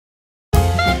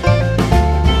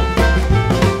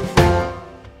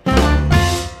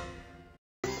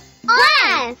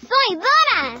Hola, soy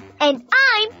Dora. And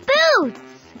I'm Boots.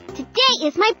 Today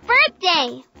is my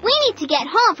birthday. We need to get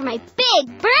home for my big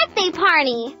birthday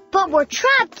party. But we're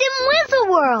trapped in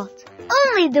Whistle World.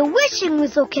 Only the wishing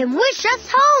whistle can wish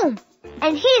us home.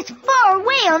 And he's far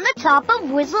away on the top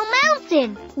of Whistle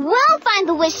Mountain. We'll find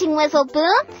the wishing whistle,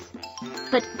 Boots.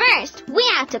 But first, we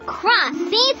have to cross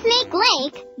Sea Snake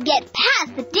Lake, get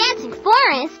past the dancing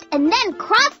forest, and then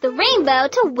cross the rainbow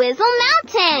to Whistle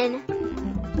Mountain.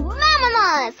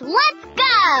 Vámonos! Let's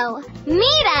go!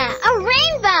 Mira, a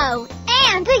rainbow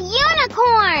and a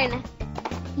unicorn!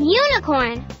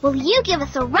 Unicorn, will you give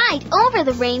us a ride over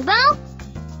the rainbow?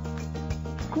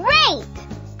 Great!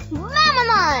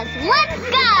 Vámonos! Let's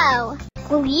go!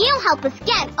 Will you help us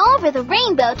get over the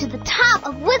rainbow to the top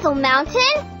of Whistle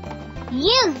Mountain?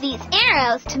 Use these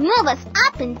arrows to move us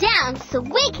up and down so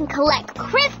we can collect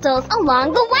crystals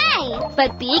along the way.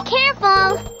 But be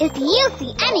careful. If you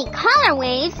see any color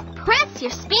waves, press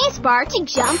your spacebar to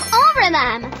jump over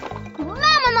them.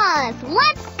 Vámonos!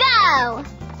 Let's go!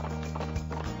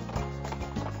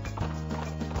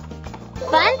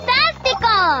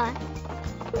 ¡Fantástico!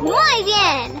 ¡Muy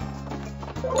bien!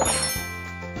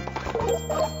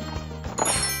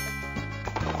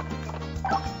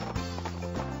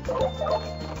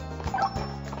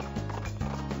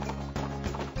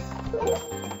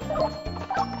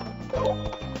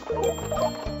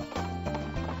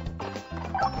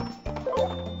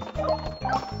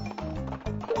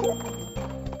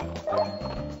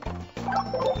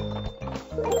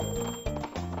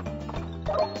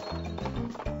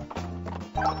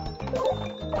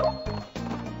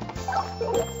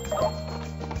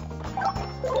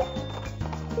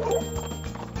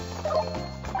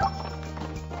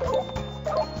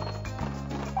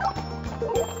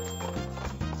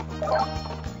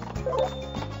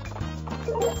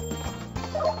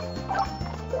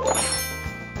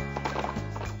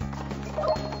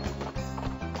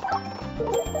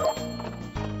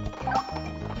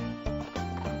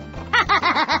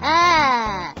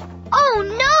 Oh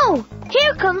no!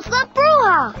 Here comes the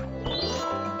bruja!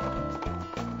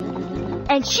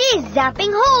 And she's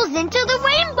zapping holes into the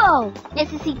rainbow!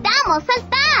 Necesitamos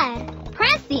saltar!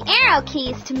 Press the arrow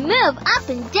keys to move up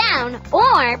and down,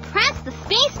 or press the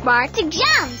spacebar to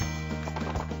jump.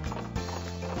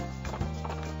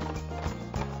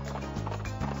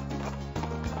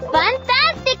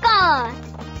 ¡Fantástico!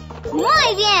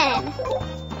 ¡Muy bien!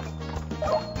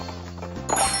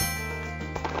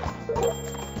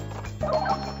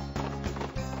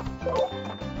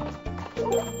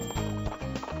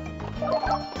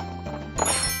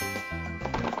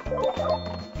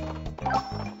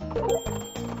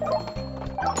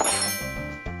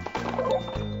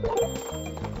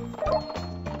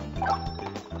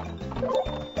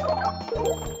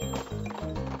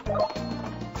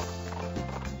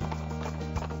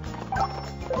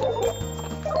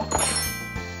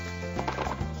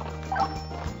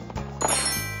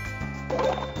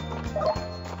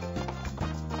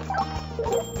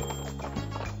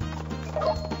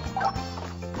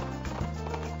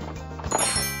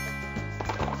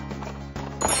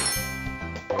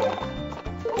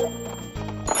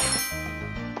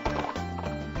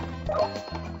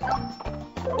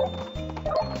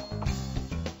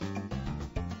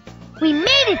 We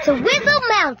made it to Whistle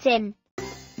Mountain!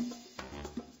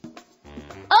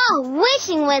 Oh,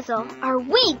 Wishing Whistle, are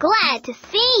we glad to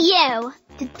see you!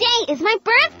 Today is my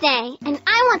birthday, and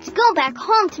I want to go back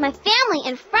home to my family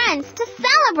and friends to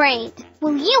celebrate.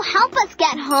 Will you help us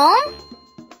get home?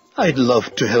 I'd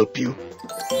love to help you.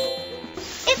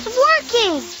 It's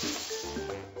working!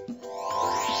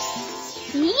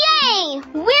 Yay!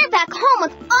 We're back home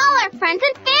with all our friends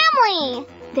and family!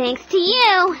 Thanks to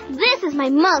you, this is my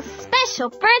most special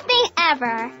birthday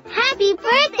ever. Happy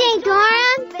birthday,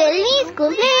 Dora! ¡Feliz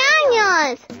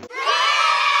cumpleaños!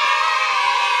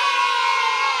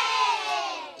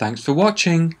 Thanks for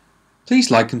watching. Please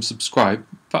like and subscribe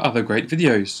for other great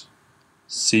videos.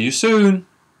 See you soon.